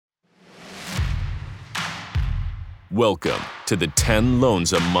Welcome to the 10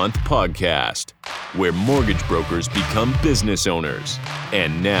 Loans a Month podcast, where mortgage brokers become business owners.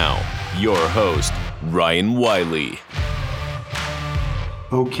 And now, your host, Ryan Wiley.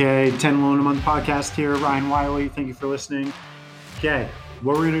 Okay, 10 Loan a Month podcast here. Ryan Wiley, thank you for listening. Okay,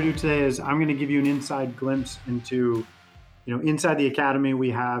 what we're going to do today is I'm going to give you an inside glimpse into, inside the academy, we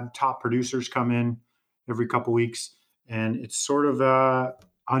have top producers come in every couple weeks, and it's sort of a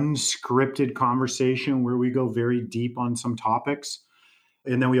unscripted conversation where we go very deep on some topics.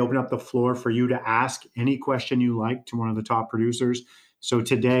 And then we open up the floor for you to ask any question you like to one of the top producers. So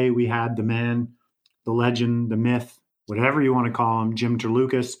today we had the man, the legend, the myth, whatever you want to call him, Jim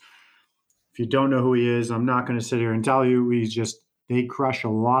Terloukas. If you don't know who he is, I'm not going to sit here and tell you. They crush a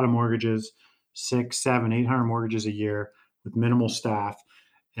lot of mortgages, 600, 700, 800 mortgages a year with minimal staff.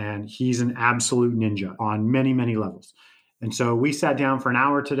 And he's an absolute ninja on many, many levels. And so we sat down for an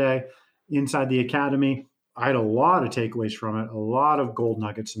hour today inside the academy. I had a lot of takeaways from it, a lot of gold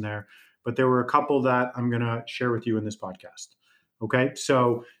nuggets in there, but there were a couple that I'm going to share with you in this podcast. Okay.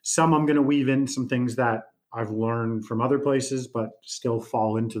 So some I'm going to weave in some things that I've learned from other places, but still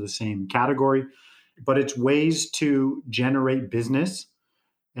fall into the same category. But it's ways to generate business.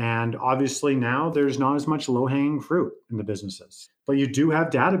 And obviously now there's not as much low-hanging fruit in the businesses, but you do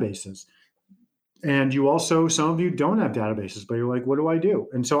have databases. And you also, some of you don't have databases, but you're like, what do I do?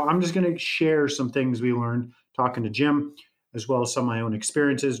 And so I'm just going to share some things we learned talking to Jim, as well as some of my own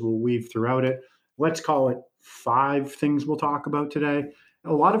experiences. We'll weave throughout it. Let's call it 5 things we'll talk about today.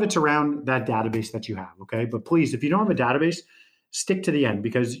 A lot of it's around that database that you have, okay? But please, if you don't have a database, stick to the end,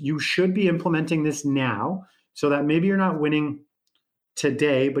 because you should be implementing this now so that maybe you're not winning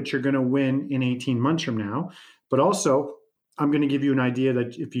today, but you're going to win in 18 months from now. But also, I'm going to give you an idea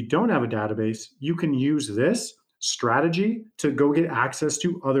that if you don't have a database, you can use this strategy to go get access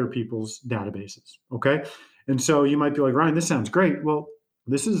to other people's databases, okay? And so you might be like, Ryan, this sounds great. Well,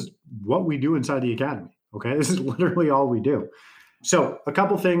 this is what we do inside the academy, okay? This is literally all we do. So a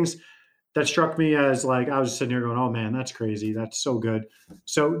couple things that struck me as like, I was sitting here going, oh man, that's crazy. That's so good.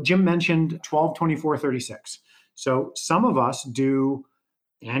 So Jim mentioned 12, 24, 36. So some of us do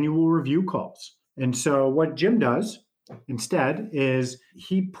annual review calls. And so what Jim does instead is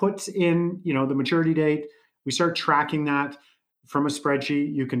he puts in, the maturity date. We start tracking that from a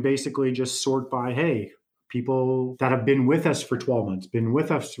spreadsheet. You can basically just sort by, hey, people that have been with us for 12 months, been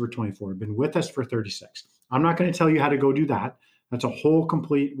with us for 24, been with us for 36. I'm not going to tell you how to go do that. That's a whole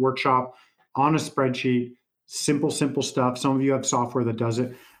complete workshop on a spreadsheet, simple stuff. Some of you have software that does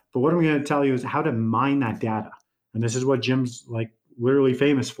it. But what I'm going to tell you is how to mine that data. And this is what Jim's like literally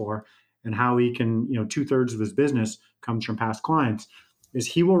famous for, and how he can, 2/3 of his business comes from past clients, is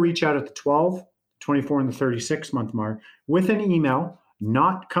he will reach out at the 12, 24, and the 36 month mark with an email,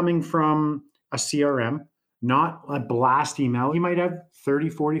 not coming from a CRM, not a blast email. He might have 30,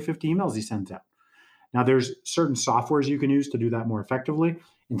 40, 50 emails he sends out. Now there's certain softwares you can use to do that more effectively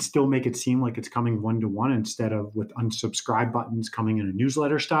and still make it seem like it's coming one-to-one instead of with unsubscribe buttons coming in a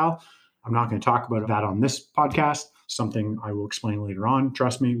newsletter style. I'm not going to talk about that on this podcast, something I will explain later on.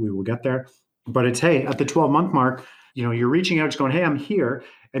 Trust me, we will get there. But it's, hey, at the 12-month mark, you're reaching out, just going, hey, I'm here.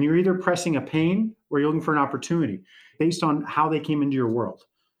 And you're either pressing a pain or you're looking for an opportunity based on how they came into your world.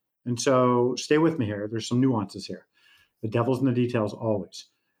 And so stay with me here. There's some nuances here. The devil's in the details always.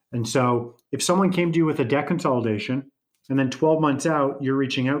 And so if someone came to you with a debt consolidation and then 12 months out, you're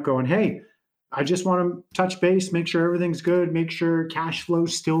reaching out going, hey, I just want to touch base, make sure everything's good, make sure cash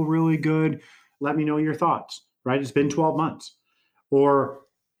flow's still really good. Let me know your thoughts, right? It's been 12 months. Or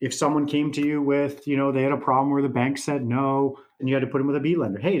if someone came to you with, they had a problem where the bank said no, and you had to put them with a B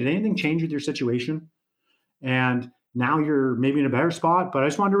lender. Hey, did anything change with your situation? And now you're maybe in a better spot, but I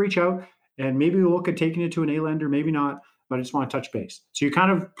just wanted to reach out and maybe we'll look at taking it to an A lender, maybe not, but I just want to touch base. So you're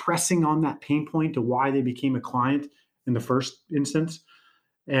kind of pressing on that pain point to why they became a client in the first instance.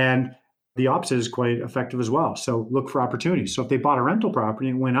 And the opposite is quite effective as well. So look for opportunities. So if they bought a rental property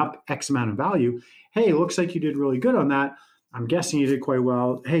and went up X amount of value, hey, it looks like you did really good on that. I'm guessing you did quite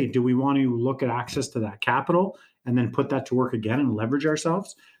well. Hey, do we want to look at access to that capital and then put that to work again and leverage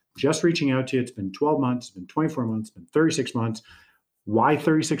ourselves? Just reaching out to you. It's been 12 months, it's been 24 months, it's been 36 months. Why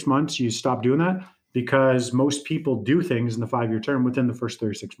 36 months? You stop doing that? Because most people do things in the 5-year term within the first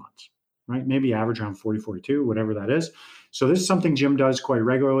 36 months, right? Maybe average around 40, 42, whatever that is. So this is something Jim does quite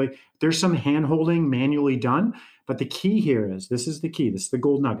regularly. There's some hand-holding manually done, but the key here is, this is the key. This is the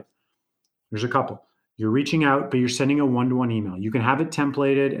gold nugget. There's a couple. You're reaching out, but you're sending a one-to-one email. You can have it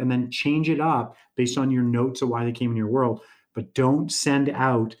templated and then change it up based on your notes of why they came in your world, but don't send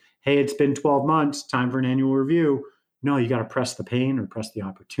out, hey, it's been 12 months, time for an annual review. No, you got to press the pain or press the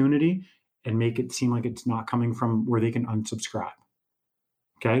opportunity and make it seem like it's not coming from where they can unsubscribe.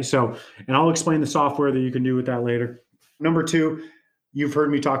 Okay. So, and I'll explain the software that you can do with that later. Number two, you've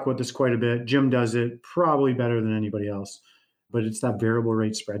heard me talk about this quite a bit. Jim does it probably better than anybody else, but it's that variable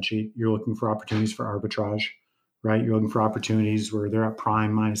rate spreadsheet. You're looking for opportunities for arbitrage, right? You're looking for opportunities where they're at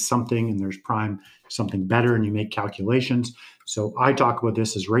prime minus something and there's prime something better, and you make calculations. So I talk about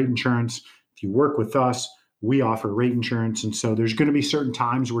this as rate insurance. If you work with us, we offer rate insurance. And so there's going to be certain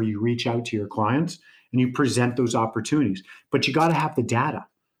times where you reach out to your clients and you present those opportunities, but you got to have the data,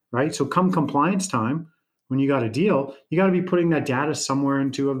 right? So come compliance time, when you got a deal, you got to be putting that data somewhere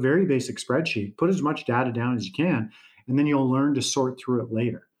into a very basic spreadsheet. Put as much data down as you can, and then you'll learn to sort through it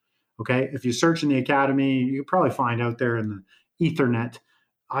later. Okay. If you search in the academy, you can probably find out there in the Ethernet,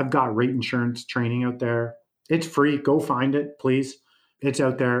 I've got rate insurance training out there. It's free. Go find it, please. It's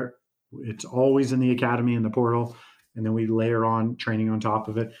out there. It's always in the academy in the portal. And then we layer on training on top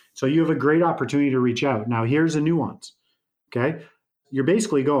of it. So you have a great opportunity to reach out. Now, here's a nuance. Okay. You're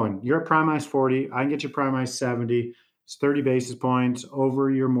basically going, you're at prime minus 40. I can get you prime minus 70. It's 30 basis points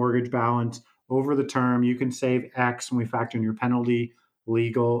over your mortgage balance, over the term. You can save X when we factor in your penalty,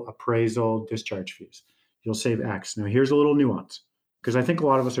 legal, appraisal, discharge fees. You'll save X. Now, here's a little nuance, because I think a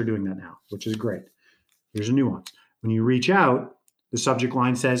lot of us are doing that now, which is great. Here's a nuance. When you reach out, the subject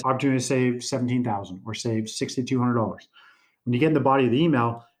line says opportunity to save $17,000 or save $6,200. When you get in the body of the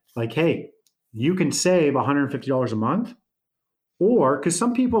email, like, hey, you can save $150 a month. Or, because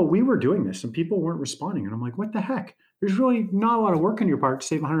some people, we were doing this and people weren't responding. And I'm like, what the heck? There's really not a lot of work on your part to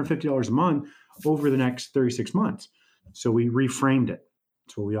save $150 a month over the next 36 months. So we reframed it.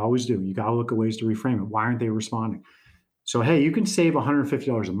 That's what we always do. You got to look at ways to reframe it. Why aren't they responding? So, hey, you can save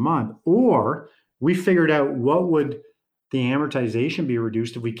 $150 a month. Or we figured out what would the amortization be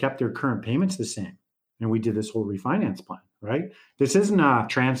reduced if we kept their current payments the same. And we did this whole refinance plan, right? This isn't a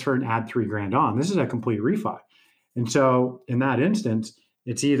transfer and add $3,000 on. This is a complete refi. And so in that instance,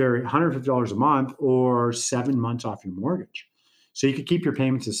 it's either $150 a month or 7 months off your mortgage. So you could keep your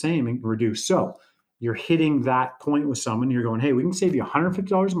payments the same and reduce. So you're hitting that point with someone. You're going, hey, we can save you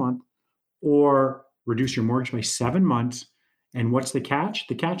 $150 a month or reduce your mortgage by 7 months. And what's the catch?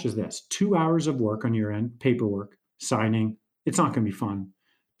 The catch is this: 2 hours of work on your end, paperwork, signing. It's not going to be fun.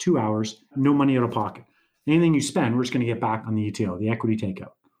 2 hours, no money out of pocket. Anything you spend, we're just going to get back on the ETO, the equity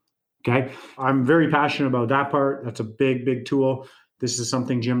takeout. Okay. I'm very passionate about that part. That's a big, big tool. This is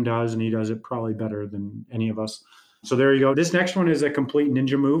something Jim does, and he does it probably better than any of us. So there you go. This next one is a complete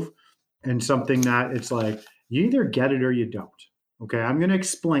ninja move, and something that it's like, you either get it or you don't. Okay. I'm going to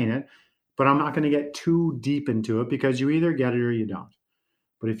explain it, but I'm not going to get too deep into it, because you either get it or you don't.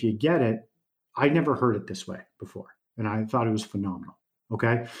 But if you get it, I never heard it this way before, and I thought it was phenomenal.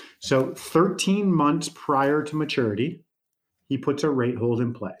 Okay. So 13 months prior to maturity, he puts a rate hold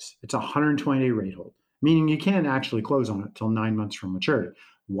in place. It's a 120-day rate hold, meaning you can't actually close on it till 9 months from maturity.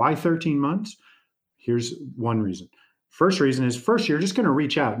 Why 13 months? Here's one reason. First reason is, first, you're just going to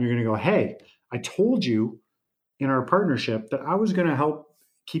reach out and you're going to go, hey, I told you in our partnership that I was going to help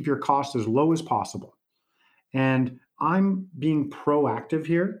keep your costs as low as possible. And I'm being proactive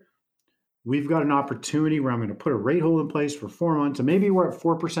here. We've got an opportunity where I'm going to put a rate hold in place for 4 months. And maybe we're at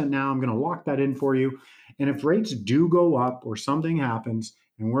 4% now. I'm going to lock that in for you. And if rates do go up or something happens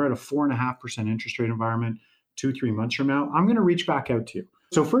and we're at a 4.5% interest rate environment 2-3 months from now, I'm going to reach back out to you.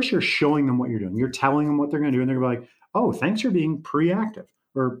 So first, you're showing them what you're doing. You're telling them what they're going to do. And they're going to be like, oh, thanks for being proactive.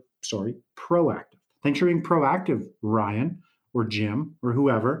 Thanks for being proactive, Ryan or Jim or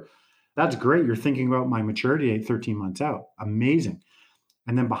whoever. That's great. You're thinking about my maturity date 13 months out. Amazing.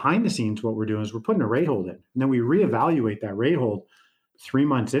 And then behind the scenes, what we're doing is we're putting a rate hold in. And then we reevaluate that rate hold 3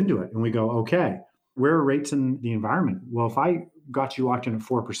 months into it. And we go, okay, where are rates in the environment? Well, if I got you locked in at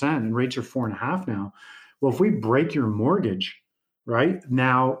 4% and rates are 4.5 now, well, if we break your mortgage, right,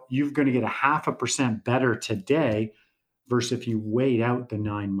 now you're going to get 0.5% better today versus if you wait out the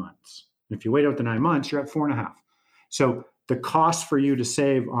 9 months. If you wait out the 9 months, you're at 4.5. So the cost for you to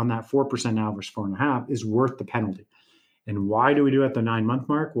save on that 4% now versus 4.5 is worth the penalty. And why do we do it at the 9 month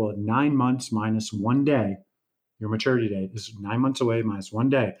mark? Well, at 9 months minus 1 day, your maturity date is 9 months away minus 1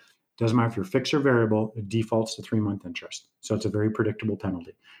 day. Doesn't matter if you're fixed or variable, it defaults to 3 month interest. So it's a very predictable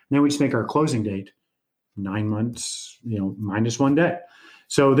penalty. And then we just make our closing date 9 months, minus 1 day.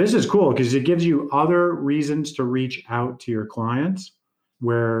 So this is cool because it gives you other reasons to reach out to your clients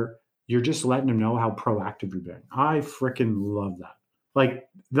where you're just letting them know how proactive you're being. I freaking love that. Like,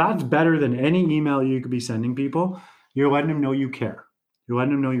 that's better than any email you could be sending people. You're letting them know you care. You're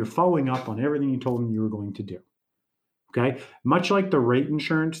letting them know you're following up on everything you told them you were going to do. Okay. Much like the rate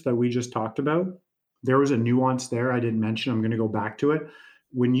insurance that we just talked about, there was a nuance there I didn't mention. I'm going to go back to it.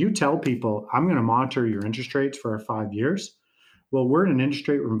 when you tell people, I'm going to monitor your interest rates for 5 years, well, we're in an interest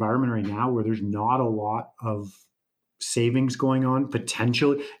rate environment right now where there's not a lot of savings going on,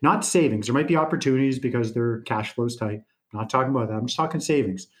 potentially. Not savings. There might be opportunities because their cash flow's tight. I'm not talking about that. I'm just talking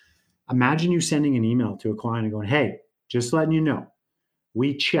savings. Imagine you sending an email to a client and going, hey, just letting you know,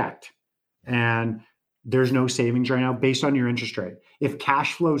 we checked and there's no savings right now based on your interest rate. If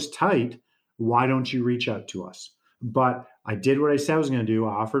cash flow's tight, why don't you reach out to us? But I did what I said I was going to do.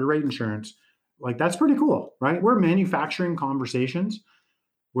 I offered rate insurance. Like, that's pretty cool, right? We're manufacturing conversations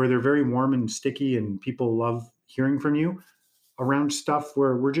where they're very warm and sticky and people love hearing from you around stuff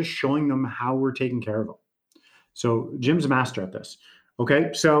where we're just showing them how we're taking care of them. So Jim's a master at this.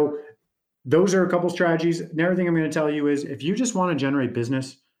 Okay. So those are a couple strategies. And everything I'm going to tell you is if you just want to generate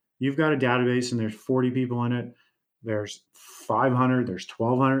business, you've got a database and there's 40 people in it. There's 500, there's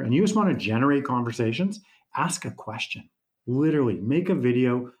 1,200, and you just want to generate conversations, ask a question. Literally make a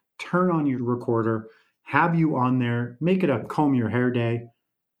video, turn on your recorder, have you on there, make it a comb your hair day,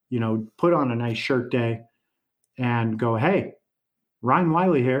 put on a nice shirt day and go, hey, Ryan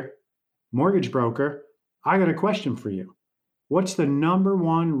Wiley here, mortgage broker. I got a question for you. What's the number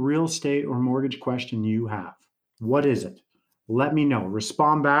one real estate or mortgage question you have? What is it? Let me know.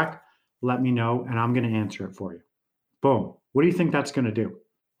 Respond back. Let me know, and I'm going to answer it for you. Boom. What do you think that's going to do?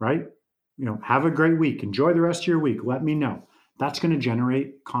 Right? Have a great week. Enjoy the rest of your week. Let me know. That's going to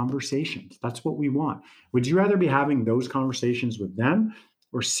generate conversations. That's what we want. Would you rather be having those conversations with them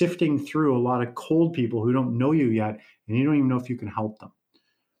or sifting through a lot of cold people who don't know you yet and you don't even know if you can help them?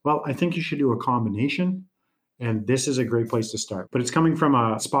 Well, I think you should do a combination, and this is a great place to start. But it's coming from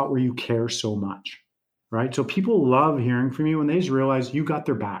a spot where you care so much, right? So people love hearing from you when they just realize you got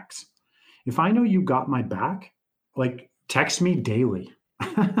their backs. If I know you got my back, text me daily.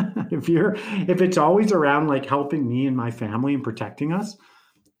 If it's always around helping me and my family and protecting us,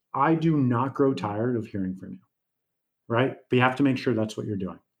 I do not grow tired of hearing from you, right? But you have to make sure that's what you're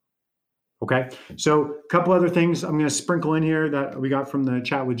doing. Okay. So a couple other things I'm going to sprinkle in here that we got from the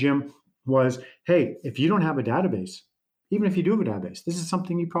chat with Jim was, hey, if you don't have a database, even if you do have a database, this is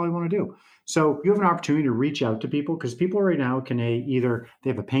something you probably want to do. So you have an opportunity to reach out to people because people right now can either they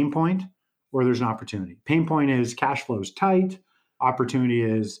have a pain point or there's an opportunity. Pain point is cash flow is tight. Opportunity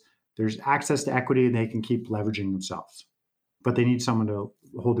is there's access to equity and they can keep leveraging themselves, but they need someone to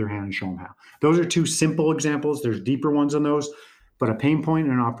hold their hand and show them how. Those are two simple examples. There's deeper ones on those, but a pain point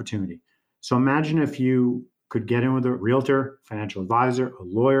and an opportunity. So imagine if you could get in with a realtor, financial advisor, a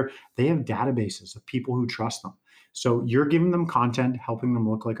lawyer. They have databases of people who trust them. So you're giving them content, helping them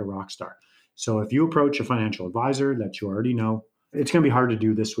look like a rock star. So if you approach a financial advisor that you already know, it's going to be hard to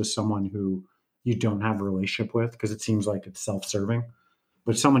do this with someone who you don't have a relationship with because it seems like it's self-serving.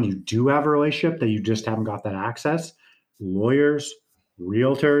 But someone you do have a relationship that you just haven't got that access, lawyers,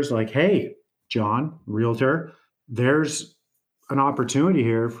 realtors, hey, John, realtor, there's an opportunity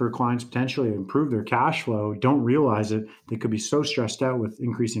here for clients potentially to improve their cash flow, don't realize it. They could be so stressed out with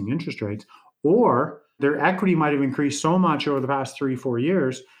increasing interest rates, or their equity might have increased so much over the past 3-4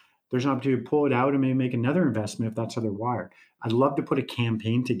 years. There's an opportunity to pull it out and maybe make another investment if that's how they're wired. I'd love to put a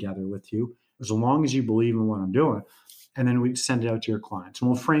campaign together with you as long as you believe in what I'm doing. And then we send it out to your clients and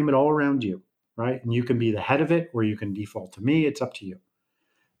we'll frame it all around you, right? And you can be the head of it or you can default to me. It's up to you.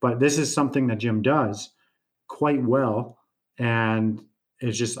 But this is something that Jim does quite well. And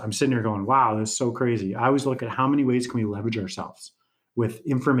it's just, I'm sitting here going, wow, this is so crazy. I always look at how many ways can we leverage ourselves with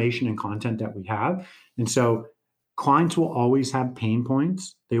information and content that we have. And so clients will always have pain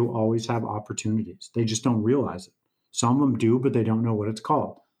points. They will always have opportunities. They just don't realize it. Some of them do, but they don't know what it's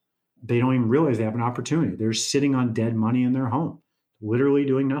called. They don't even realize they have an opportunity. They're sitting on dead money in their home, literally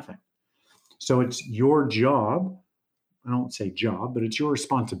doing nothing. So it's your job, I don't say job, but it's your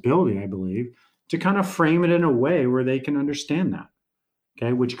responsibility, I believe, to kind of frame it in a way where they can understand that,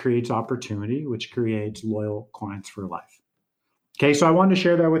 okay, which creates opportunity, which creates loyal clients for life. Okay, so I wanted to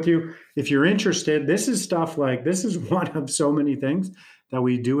share that with you. If you're interested, this is stuff this is one of so many things that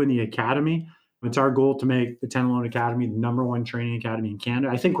we do in the academy. It's our goal to make the 10 Loan Academy the #1 training academy in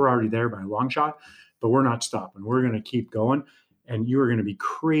Canada. I think we're already there by a long shot, but we're not stopping. We're going to keep going, and you are going to be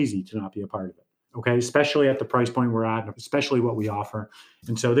crazy to not be a part of it, okay? Especially at the price point we're at, especially what we offer.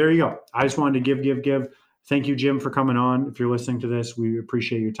 And so there you go. I just wanted to give. Thank you, Jim, for coming on. If you're listening to this, we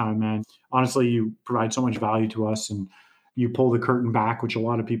appreciate your time, man. Honestly, you provide so much value to us, and you pull the curtain back, which a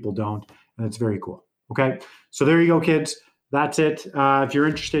lot of people don't, and it's very cool, okay? So there you go, kids. That's it. If you're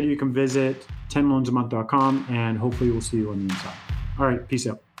interested, you can visit 10loansamonth.com, and hopefully we'll see you on the inside. All right, peace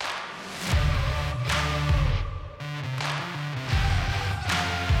out.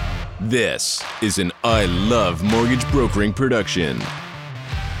 This is an I Love Mortgage Brokering production.